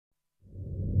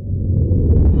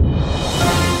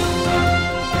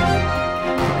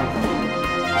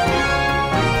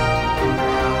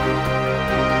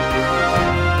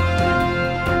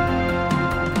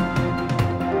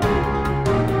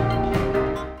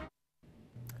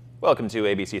Welcome to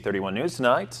ABC 31 News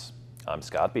tonight. I'm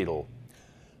Scott Beadle.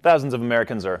 Thousands of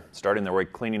Americans are starting their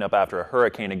week cleaning up after a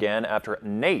hurricane again after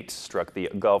Nate struck the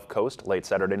Gulf Coast late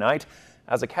Saturday night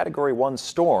as a Category 1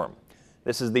 storm.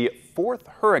 This is the fourth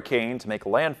hurricane to make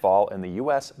landfall in the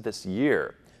U.S. this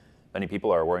year. Many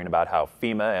people are worrying about how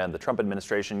FEMA and the Trump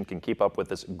administration can keep up with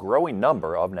this growing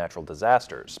number of natural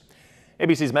disasters.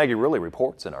 ABC's Maggie Rulli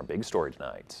reports in our big story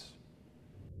tonight.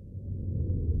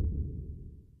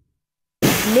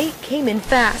 Nate came in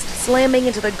fast, slamming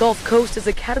into the Gulf Coast as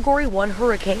a Category 1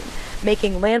 hurricane,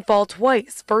 making landfall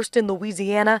twice, first in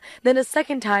Louisiana, then a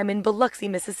second time in Biloxi,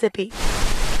 Mississippi.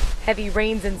 Heavy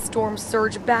rains and storm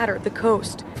surge battered the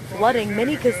coast, flooding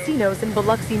many casinos in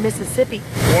Biloxi, Mississippi.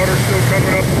 Water still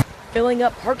coming up. Filling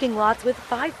up parking lots with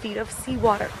 5 feet of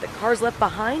seawater that cars left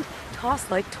behind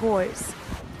tossed like toys.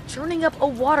 Churning up a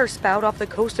water spout off the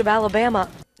coast of Alabama.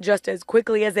 Just as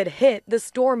quickly as it hit, the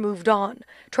storm moved on,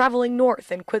 traveling north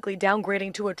and quickly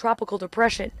downgrading to a tropical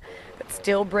depression, but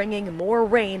still bringing more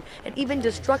rain and even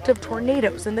destructive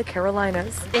tornadoes in the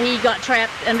Carolinas. He got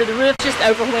trapped under the roof, just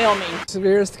overwhelming. It's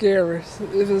very scary.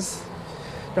 It was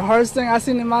the hardest thing I've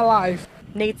seen in my life.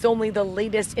 Nate's only the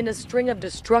latest in a string of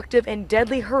destructive and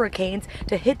deadly hurricanes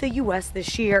to hit the U.S.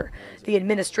 this year. The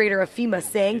administrator of FEMA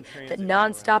saying the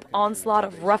nonstop onslaught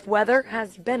of rough weather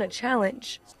has been a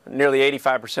challenge. Nearly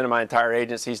 85% of my entire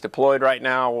agency is deployed right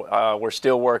now. We're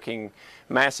still working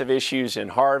massive issues in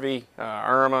Harvey,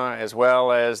 Irma, as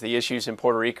well as the issues in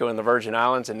Puerto Rico and the Virgin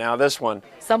Islands, and now this one.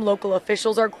 Some local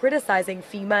officials are criticizing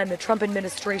FEMA and the Trump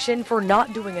administration for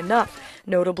not doing enough,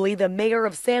 notably the mayor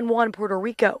of San Juan, Puerto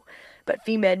Rico. But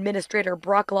FEMA Administrator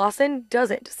Brock Lawson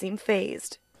doesn't seem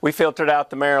fazed. We filtered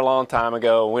out the mayor a long time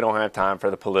ago. We don't have time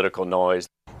for the political noise.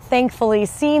 Thankfully,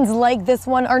 scenes like this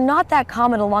one are not that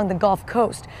common along the Gulf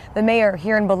Coast. The mayor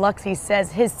here in Biloxi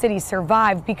says his city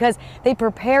survived because they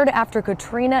prepared after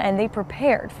Katrina and they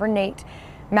prepared for Nate.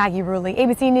 Maggie Rulli,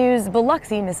 ABC News,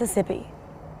 Biloxi, Mississippi.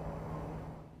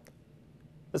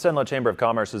 The Cenla Chamber of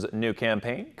Commerce's new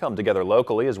campaign, Come Together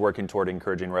Locally, is working toward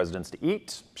encouraging residents to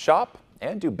eat, shop,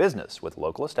 and do business with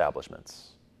local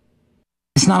establishments.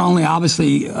 It's not only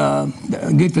obviously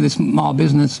good for the small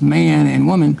business man and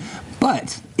woman,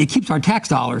 but it keeps our tax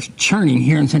dollars churning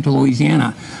here in central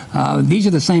Louisiana. These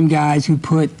are the same guys who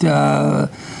put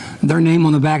their name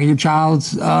on the back of your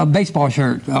child's baseball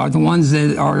shirt, are the ones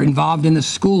that are involved in the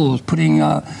schools, putting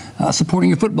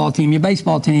supporting your football team, your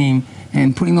baseball team,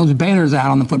 and putting those banners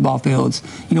out on the football fields.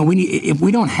 You know, if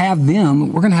we don't have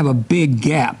them, we're going to have a big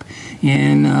gap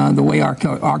in the way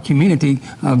our community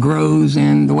grows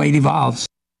and the way it evolves.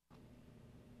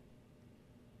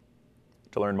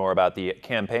 To learn more about the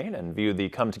campaign and view the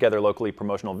Come Together Locally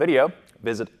promotional video,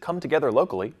 visit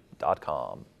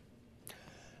cometogetherlocally.com.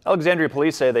 Alexandria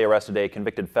police say they arrested a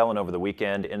convicted felon over the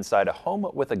weekend inside a home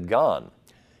with a gun.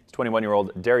 It's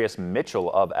 21-year-old Darius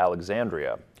Mitchell of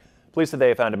Alexandria. Police said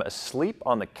they found him asleep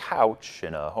on the couch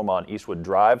in a home on Eastwood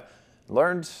Drive and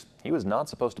learned he was not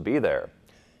supposed to be there.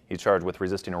 He's charged with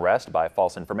resisting arrest by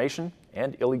false information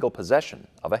and illegal possession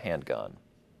of a handgun.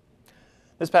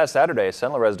 This past Saturday,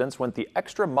 Cenla residents went the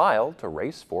extra mile to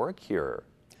race for a cure.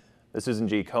 The Susan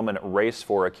G. Komen Race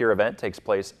for a Cure event takes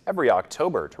place every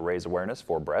October to raise awareness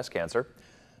for breast cancer.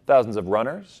 Thousands of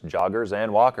runners, joggers,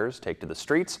 and walkers take to the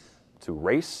streets to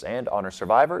race and honor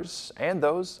survivors and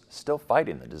those still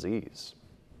fighting the disease.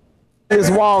 It's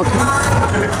walking.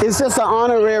 It's just an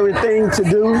honorary thing to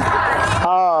do,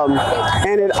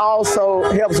 and it also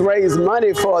helps raise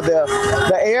money for the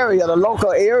area, the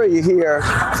local area here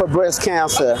for breast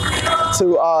cancer,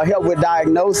 to help with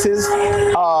diagnosis,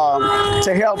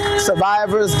 to help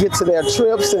survivors get to their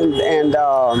trips and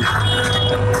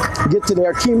get to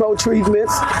their chemo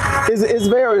treatments. It's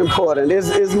very important.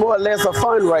 It's more or less a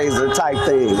fundraiser type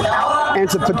thing, and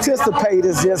to participate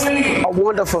is just a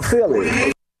wonderful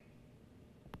feeling.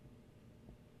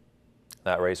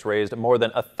 That race raised more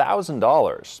than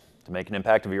 $1,000. To make an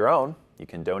impact of your own, you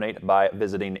can donate by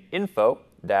visiting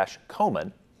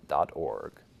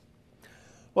info-komen.org.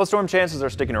 Well, storm chances are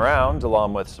sticking around,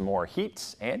 along with some more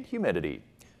heat and humidity.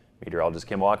 Meteorologist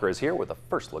Kim Walker is here with a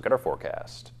first look at our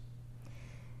forecast.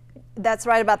 That's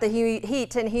right about the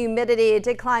heat and humidity. It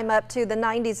did climb up to the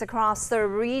 90s across the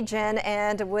region,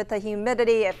 and with the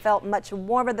humidity, it felt much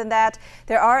warmer than that.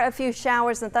 There are a few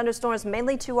showers and thunderstorms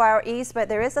mainly to our east, but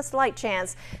there is a slight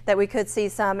chance that we could see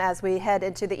some as we head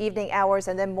into the evening hours,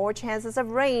 and then more chances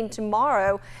of rain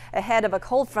tomorrow ahead of a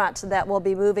cold front that will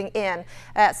be moving in.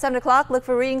 At 7 o'clock, look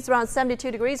for readings around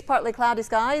 72 degrees, partly cloudy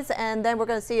skies, and then we're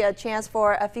going to see a chance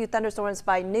for a few thunderstorms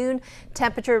by noon.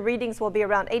 Temperature readings will be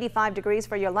around 85 degrees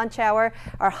for your lunch shower.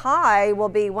 Our high will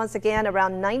be once again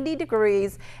around 90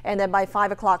 degrees, and then by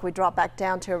 5 o'clock we drop back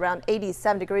down to around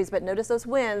 87 degrees. But notice those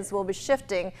winds will be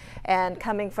shifting and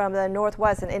coming from the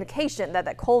northwest, an indication that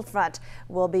that cold front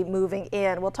will be moving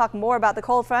in. We'll talk more about the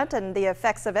cold front and the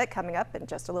effects of it coming up in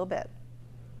just a little bit.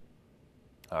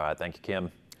 All right, thank you,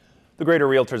 Kim. The Greater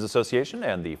Realtors Association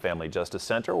and the Family Justice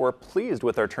Center were pleased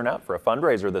with their turnout for a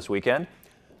fundraiser this weekend.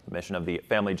 The mission of the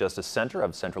Family Justice Center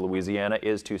of Central Louisiana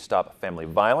is to stop family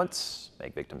violence,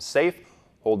 make victims safe,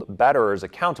 hold batterers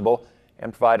accountable,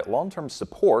 and provide long-term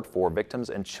support for victims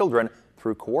and children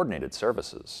through coordinated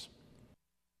services.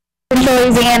 Central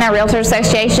Louisiana Realtors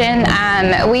Association,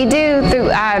 we do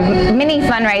many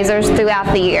fundraisers throughout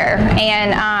the year,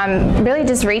 and really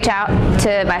just reach out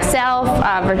to myself,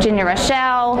 Virginia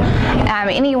Rochelle,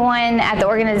 anyone at the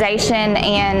organization,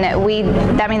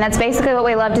 and that's basically what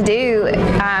we love to do.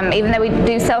 Even though we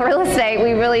do sell real estate,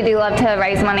 we really do love to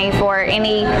raise money for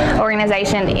any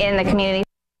organization in the community.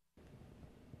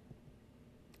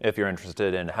 If you're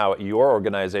interested in how your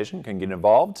organization can get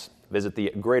involved, visit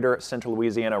the Greater Central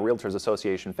Louisiana Realtors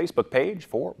Association Facebook page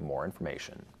for more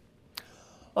information.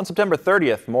 On September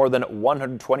 30th, more than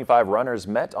 125 runners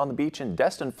met on the beach in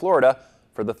Destin, Florida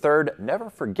for the third Never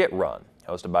Forget Run,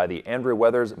 hosted by the Andrew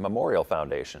Weathers Memorial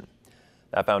Foundation.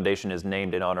 That foundation is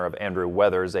named in honor of Andrew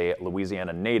Weathers, a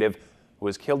Louisiana native who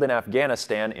was killed in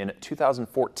Afghanistan in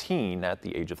 2014 at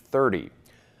the age of 30.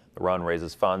 The run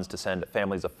raises funds to send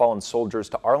families of fallen soldiers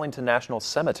to Arlington National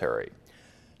Cemetery.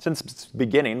 Since its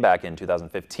beginning back in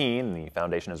 2015, the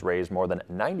foundation has raised more than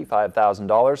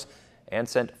 $95,000 and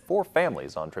sent 4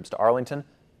 families on trips to Arlington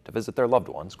to visit their loved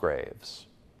ones' graves.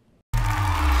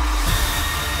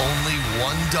 Only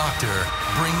one doctor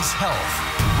brings health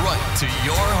right to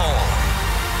your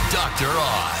home. Dr.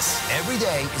 Oz. Every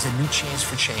day is a new chance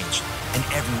for change, and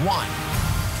everyone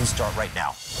can start right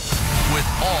now. With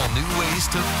all new ways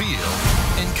to feel,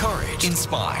 encouraged,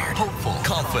 inspired, hopeful,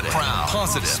 confident, proud,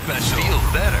 positive, special, feel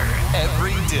better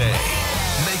every day.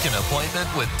 Make an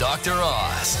appointment with Dr.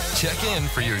 Oz. Check in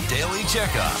for your daily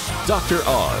checkup. Dr.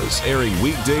 Oz, airing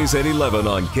weekdays at 11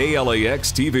 on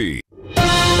KLAX TV.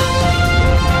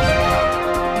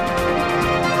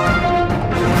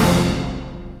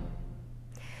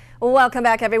 Welcome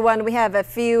back, everyone. We have a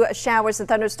few showers and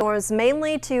thunderstorms,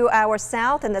 mainly to our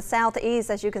south and the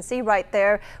southeast, as you can see right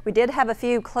there. We did have a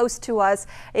few close to us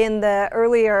in the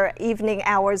earlier evening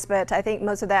hours, but I think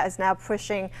most of that is now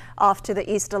pushing off to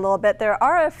the east a little bit. There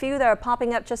are a few that are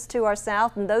popping up just to our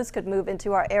south, and those could move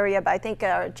into our area, but I think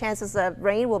our chances of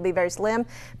rain will be very slim,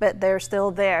 but they're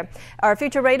still there. Our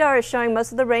future radar is showing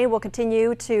most of the rain will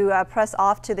continue to press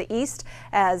off to the east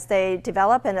as they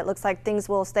develop, and it looks like things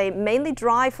will stay mainly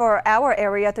dry for our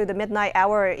area through the midnight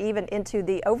hour or even into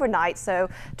the overnight. So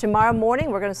tomorrow morning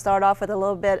we're going to start off with a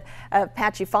little bit of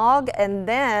patchy fog and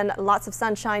then lots of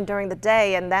sunshine during the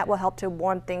day, and that will help to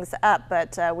warm things up.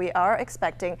 But we are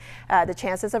expecting the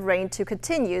chances of rain to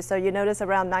continue. So you notice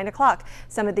around 9 o'clock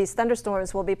some of these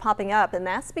thunderstorms will be popping up, and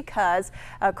that's because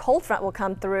a cold front will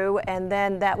come through, and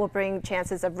then that will bring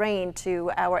chances of rain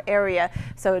to our area.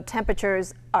 So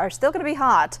temperatures are still going to be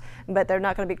hot, but they're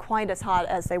not going to be quite as hot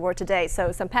as they were today.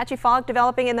 So some patchy fog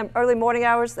developing in the early morning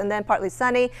hours, and then partly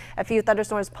sunny. A few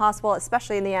thunderstorms possible,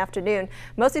 especially in the afternoon.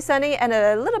 Mostly sunny and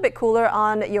a little bit cooler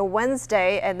on your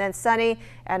Wednesday, and then sunny,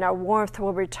 and our warmth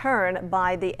will return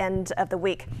by the end of the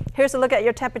week. Here's a look at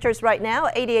your temperatures right now.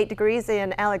 88 degrees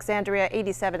in Alexandria,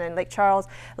 87 in Lake Charles,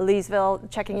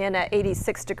 Leesville checking in at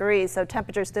 86 degrees. So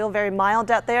temperatures still very mild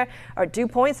out there. Our dew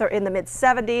points are in the mid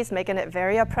 70s, making it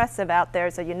very oppressive out there.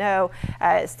 So you know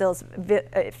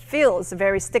it feels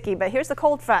very sticky. But here's the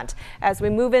cold front. As we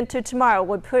move into tomorrow,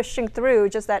 we're pushing through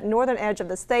just that northern edge of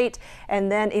the state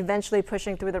and then eventually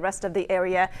pushing through the rest of the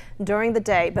area during the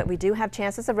day. But we do have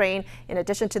chances of rain. In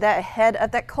addition to that, ahead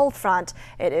of that cold front,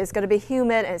 it is going to be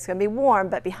humid and it's going to be warm,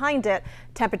 but behind it,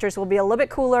 temperatures will be a little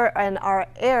bit cooler and our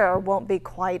air won't be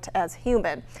quite as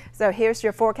humid. So here's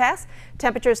your forecast.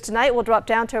 Temperatures tonight will drop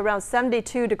down to around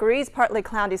 72 degrees, partly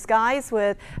cloudy skies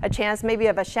with a chance maybe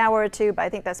of a shower or two, but I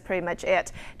think that's pretty much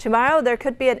it. Tomorrow, there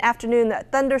could be an afternoon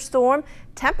thunderstorm.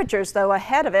 Temperatures, though,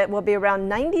 ahead of it will be around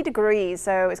 90 degrees,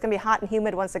 so it's going to be hot and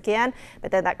humid once again, but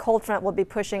then that cold front will be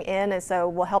pushing in, and so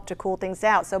will help to cool things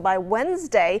out. So by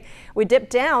Wednesday, we dip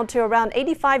down to around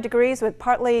 85 degrees with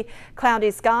partly cloudy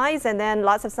skies, and then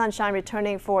lots of sunshine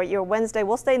returning for your Wednesday.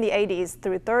 We'll stay in the 80s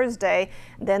through Thursday,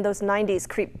 then those 90s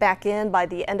creep back in by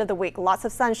the end of the week. Lots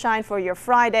of sunshine for your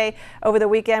Friday. Over the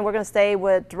weekend, we're going to stay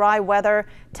with dry weather.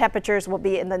 Temperatures will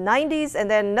be in the 90s, and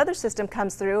then another system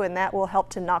comes through, and that will help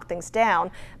to knock things down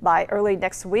by early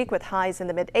next week with highs in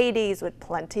the mid 80s with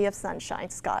plenty of sunshine.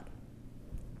 Scott.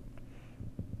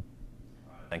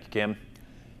 Thank you, Kim.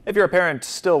 If you're a parent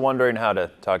still wondering how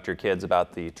to talk to your kids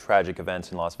about the tragic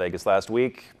events in Las Vegas last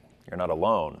week, you're not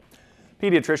alone.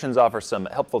 Pediatricians offer some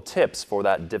helpful tips for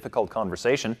that difficult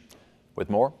conversation. With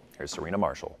more, here's Serena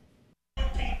Marshall.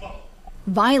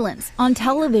 Violence on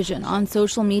television, on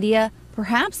social media,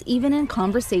 perhaps even in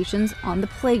conversations on the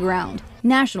playground.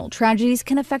 National tragedies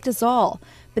can affect us all,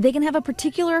 but they can have a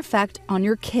particular effect on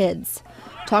your kids.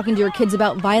 Talking to your kids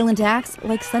about violent acts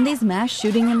like Sunday's mass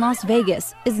shooting in Las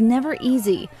Vegas is never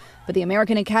easy, but the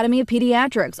American Academy of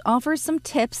Pediatrics offers some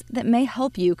tips that may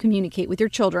help you communicate with your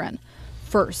children.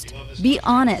 First, be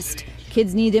honest.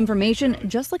 Kids need information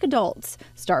just like adults.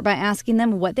 Start by asking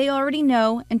them what they already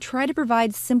know and try to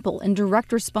provide simple and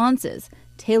direct responses.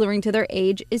 Tailoring to their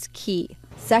age is key.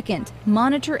 Second,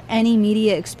 monitor any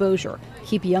media exposure.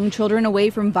 Keep young children away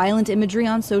from violent imagery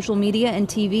on social media and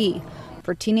TV.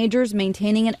 For teenagers,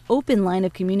 maintaining an open line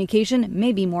of communication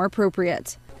may be more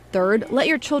appropriate. Third, let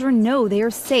your children know they are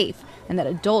safe and that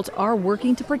adults are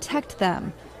working to protect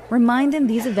them. Remind them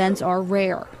these events are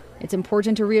rare. It's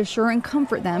important to reassure and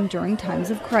comfort them during times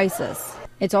of crisis.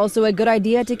 It's also a good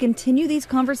idea to continue these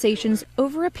conversations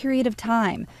over a period of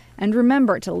time. And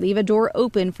remember to leave a door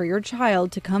open for your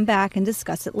child to come back and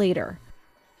discuss it later.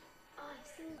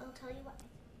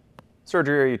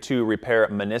 Surgery to repair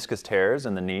meniscus tears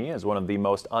in the knee is one of the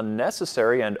most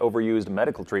unnecessary and overused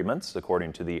medical treatments,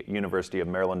 according to the University of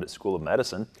Maryland School of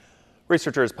Medicine.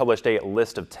 Researchers published a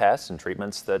list of tests and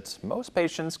treatments that most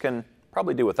patients can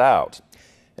probably do without.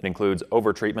 It includes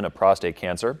overtreatment of prostate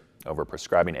cancer,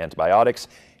 overprescribing antibiotics,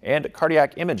 and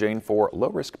cardiac imaging for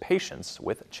low-risk patients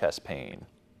with chest pain.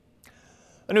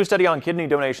 A new study on kidney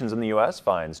donations in the U.S.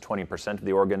 finds 20% of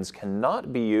the organs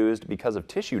cannot be used because of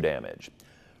tissue damage.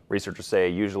 Researchers say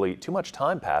usually too much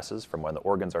time passes from when the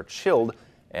organs are chilled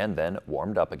and then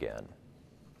warmed up again.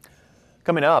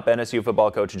 Coming up, NSU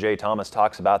football coach Jay Thomas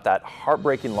talks about that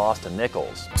heartbreaking loss to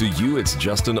Nichols. To you, it's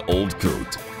just an old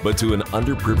coat, but to an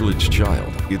underprivileged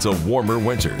child, it's a warmer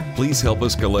winter. Please help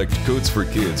us collect coats for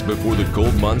kids before the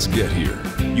cold months get here.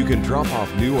 You can drop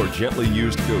off new or gently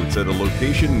used coats at a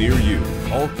location near you.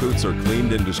 All coats are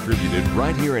cleaned and distributed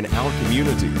right here in our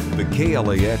community. The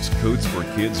KLAX Coats for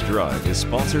Kids Drive is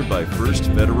sponsored by First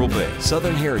Federal Bank,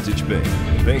 Southern Heritage Bank,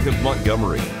 Bank of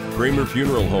Montgomery, Kramer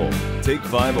Funeral Home, Take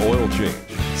 5 Oil Change,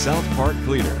 South Park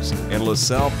Cleaners, and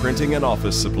LaSalle Printing and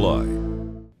Office Supply.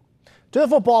 To the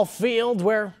football field,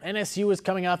 where NSU is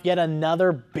coming off yet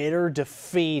another bitter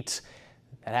defeat.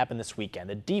 That happened this weekend.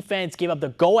 The defense gave up the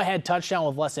go-ahead touchdown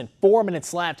with less than 4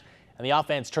 minutes left, and the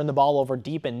offense turned the ball over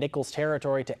deep in Nichols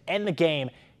territory to end the game,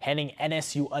 handing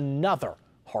NSU another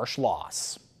harsh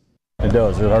loss. It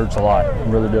does. It hurts a lot. It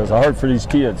really does. I hurt for these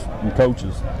kids and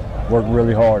coaches. Worked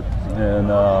really hard, and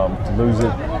to lose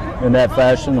it in that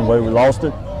fashion, the way we lost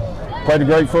it, played a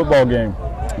great football game,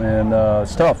 and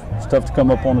it's tough. It's tough to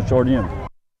come up on the short end.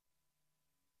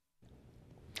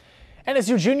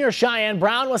 NSU junior Cheyenne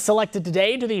Brown was selected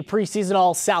today to the preseason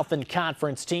All-Southland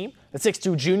Conference team. The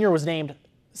 6'2 junior was named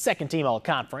second team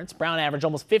All-Conference. Brown averaged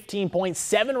almost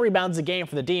 15.7 rebounds a game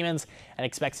for the Demons and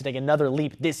expects to take another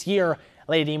leap this year.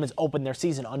 Lady Demons open their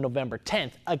season on November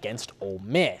 10th against Ole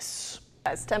Miss.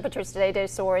 As temperatures today do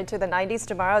soar into the 90s.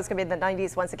 Tomorrow it's going to be in the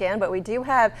 90s once again, but we do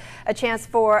have a chance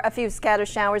for a few scattered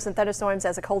showers and thunderstorms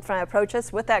as a cold front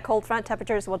approaches. With that cold front,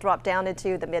 temperatures will drop down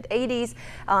into the mid-80s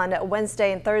on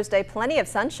Wednesday and Thursday. Plenty of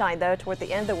sunshine, though, toward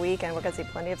the end of the week, and we're going to see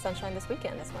plenty of sunshine this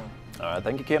weekend as well. All right,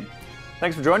 thank you, Kim.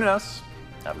 Thanks for joining us.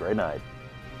 Have a great night.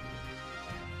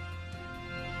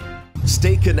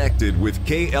 Stay connected with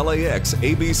KLAX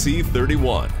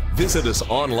ABC31. Visit us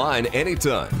online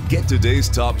anytime. Get today's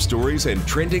top stories and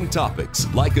trending topics.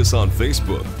 Like us on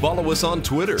Facebook. Follow us on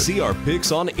Twitter. See our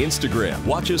pics on Instagram.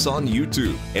 Watch us on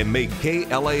YouTube. And make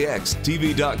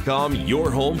KLAXTV.com your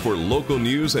home for local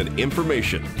news and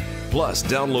information. Plus,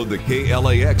 download the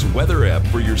KLAX weather app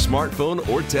for your smartphone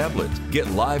or tablet.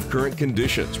 Get live current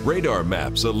conditions, radar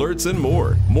maps, alerts, and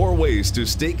more. More ways to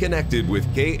stay connected with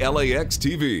KLAX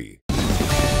TV.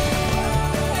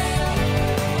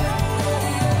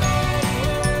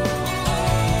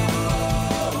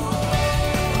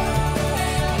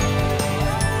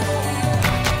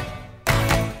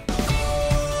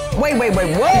 Wait,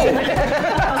 whoa!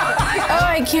 Oh,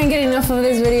 I can't get enough of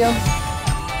this video.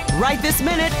 Right This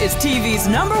Minute is TV's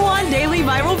 #1 daily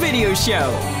viral video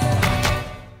show.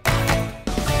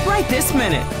 Right This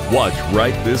Minute. Watch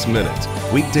Right This Minute.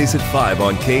 Weekdays at 5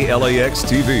 on KLAX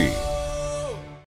TV.